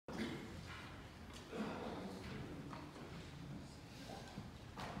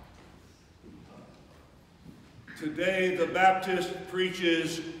Today, the Baptist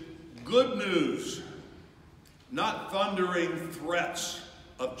preaches good news, not thundering threats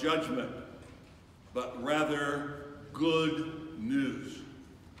of judgment, but rather good news,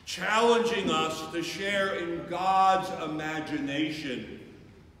 challenging us to share in God's imagination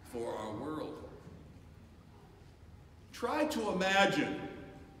for our world. Try to imagine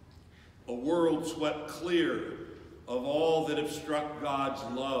a world swept clear of all that obstruct God's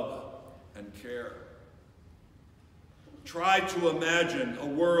love and care. Try to imagine a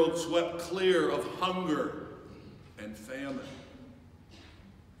world swept clear of hunger and famine.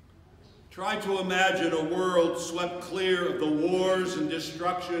 Try to imagine a world swept clear of the wars and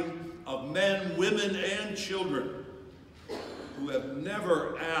destruction of men, women, and children who have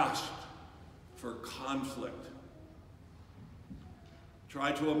never asked for conflict.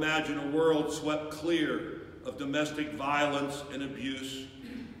 Try to imagine a world swept clear of domestic violence and abuse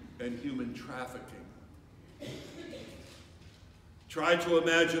and human trafficking. Try to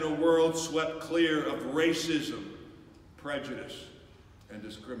imagine a world swept clear of racism, prejudice, and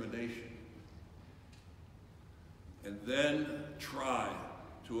discrimination. And then try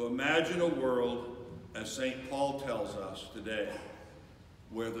to imagine a world, as St. Paul tells us today,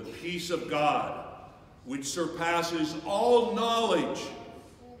 where the peace of God, which surpasses all knowledge,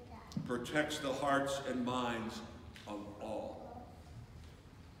 protects the hearts and minds of all.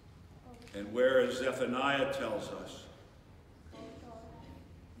 And whereas Zephaniah tells us,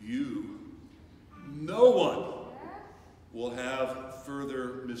 no one will have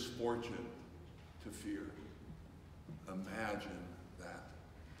further misfortune to fear. Imagine that.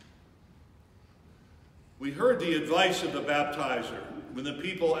 We heard the advice of the baptizer when the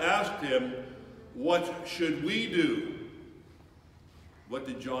people asked him, "What should we do?" What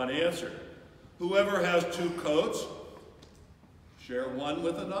did John answer? Whoever has 2 coats, share one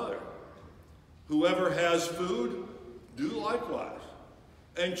with another. Whoever has food, do likewise.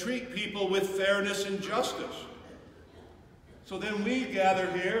 And treat people with fairness and justice. So then we gather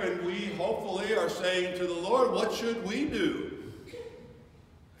here and we hopefully are saying to the Lord, what should we do?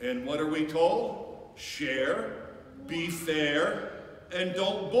 And what are we told? Share, be fair, and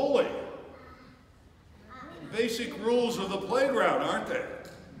don't bully. Basic rules of the playground, aren't they?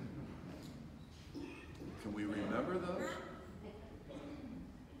 Can we remember those?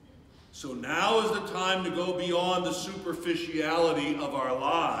 So now is the time to go beyond the superficiality of our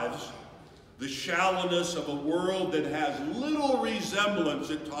lives, the shallowness of a world that has little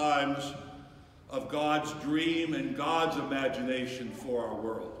resemblance at times of God's dream and God's imagination for our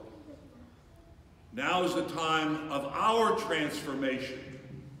world. Now is the time of our transformation.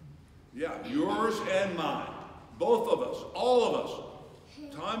 Yeah, yours and mine, both of us, all of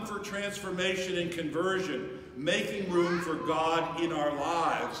us. Time for transformation and conversion, making room for God in our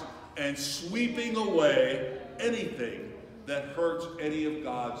lives, and sweeping away anything that hurts any of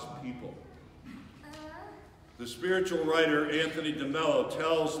God's people. The spiritual writer Anthony DeMello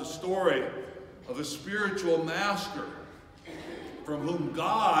tells the story of a spiritual master from whom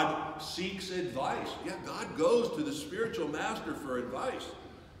God seeks advice. Yeah, God goes to the spiritual master for advice.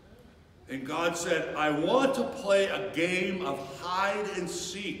 And God said, I want to play a game of hide and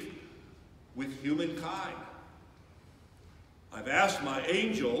seek with humankind. I've asked my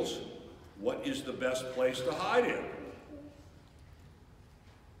angels, what is the best place to hide in?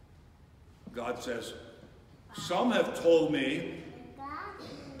 God says, some have told me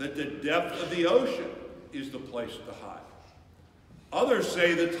that the depth of the ocean is the place to hide. Others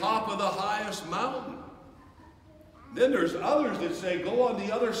say the top of the highest mountain. Then there's others that say go on the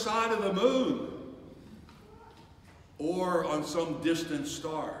other side of the moon or on some distant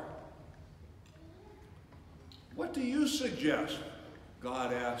star. What do you suggest?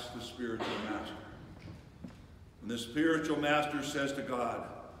 God asked the spiritual master. And the spiritual master says to God,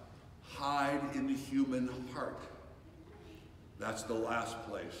 hide in the human heart. That's the last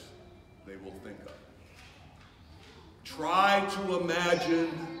place they will think of. Try to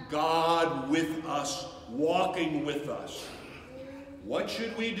imagine God with us, walking with us. What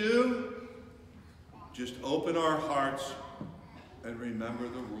should we do? Just open our hearts and remember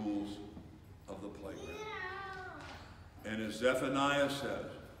the rules of the playground. And as Zephaniah says,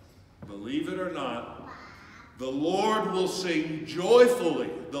 believe it or not, the Lord will sing joyfully.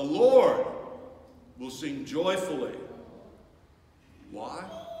 The Lord will sing joyfully. Why?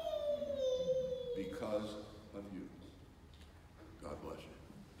 Because